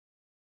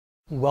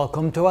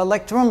Welcome to our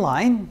lecture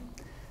online.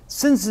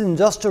 Since the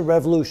Industrial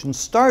Revolution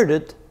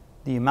started,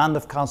 the amount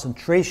of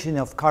concentration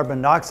of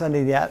carbon dioxide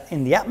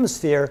in the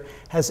atmosphere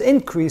has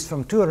increased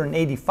from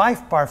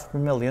 285 parts per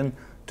million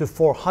to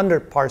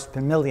 400 parts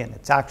per million.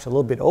 It's actually a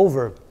little bit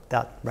over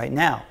that right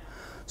now.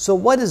 So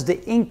what is the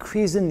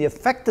increase in the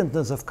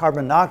effectiveness of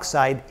carbon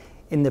dioxide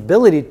in the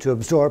ability to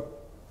absorb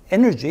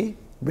energy,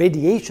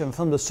 radiation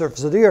from the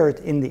surface of the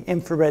Earth in the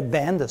infrared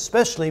band,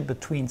 especially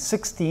between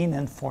 16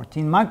 and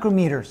 14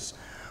 micrometers?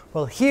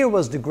 Well, here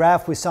was the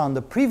graph we saw in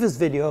the previous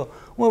video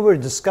where we were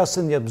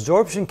discussing the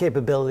absorption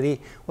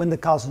capability when the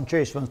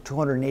concentration was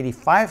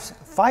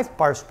 285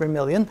 parts per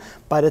million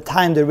by the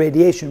time the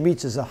radiation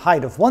reaches a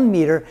height of 1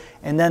 meter,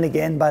 and then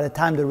again by the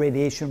time the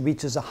radiation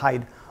reaches a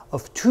height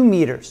of 2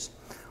 meters.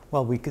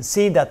 Well, we can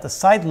see that the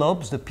side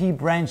lobes, the P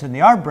branch and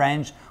the R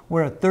branch,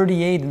 were at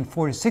 38 and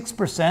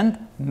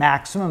 46%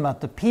 maximum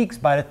at the peaks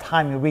by the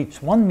time you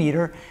reach 1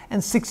 meter,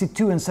 and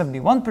 62 and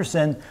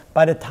 71%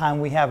 by the time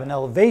we have an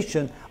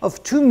elevation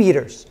of 2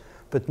 meters.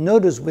 But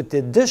notice with the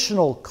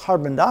additional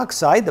carbon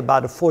dioxide,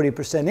 about a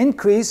 40%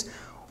 increase,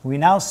 we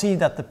now see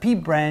that the P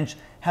branch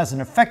has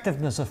an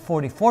effectiveness of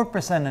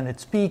 44% at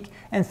its peak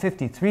and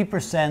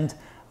 53%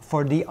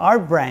 for the R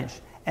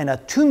branch. And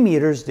at 2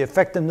 meters, the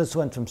effectiveness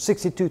went from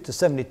 62 to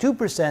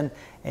 72%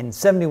 and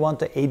 71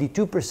 to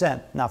 82%.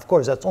 Now, of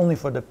course, that's only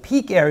for the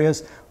peak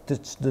areas.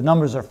 The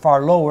numbers are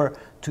far lower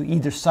to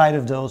either side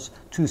of those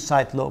two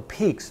side lobe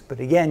peaks. But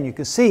again, you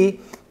can see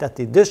that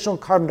the additional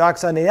carbon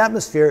dioxide in the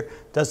atmosphere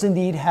does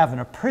indeed have an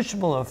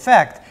appreciable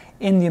effect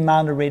in the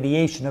amount of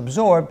radiation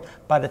absorbed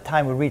by the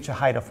time we reach a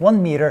height of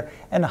 1 meter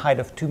and a height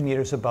of 2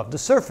 meters above the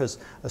surface,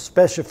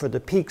 especially for the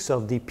peaks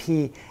of the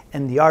P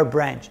and the R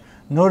branch.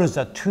 Notice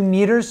that 2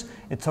 meters,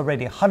 it's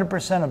already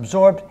 100%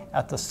 absorbed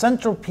at the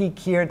central peak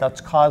here. That's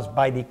caused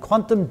by the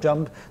quantum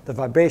jump, the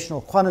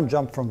vibrational quantum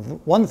jump from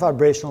one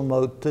vibrational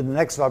mode to the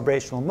next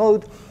vibrational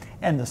mode.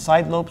 And the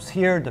side lobes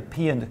here, the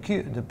P and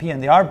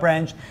the R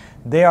branch,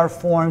 they are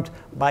formed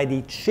by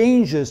the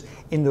changes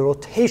in the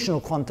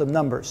rotational quantum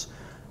numbers.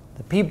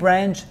 The P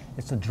branch,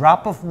 it's a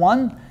drop of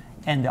 1,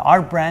 and the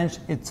R branch,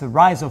 it's a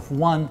rise of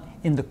 1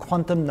 in the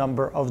quantum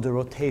number of the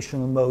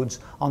rotational modes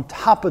on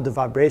top of the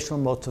vibrational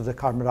modes of the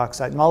carbon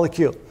dioxide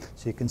molecule.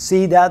 So you can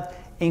see that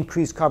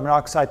increased carbon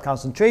dioxide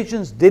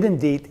concentrations did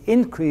indeed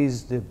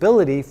increase the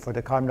ability for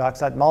the carbon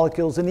dioxide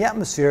molecules in the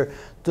atmosphere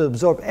to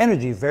absorb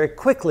energy very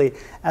quickly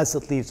as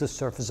it leaves the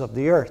surface of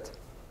the Earth.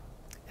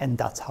 And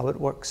that's how it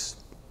works.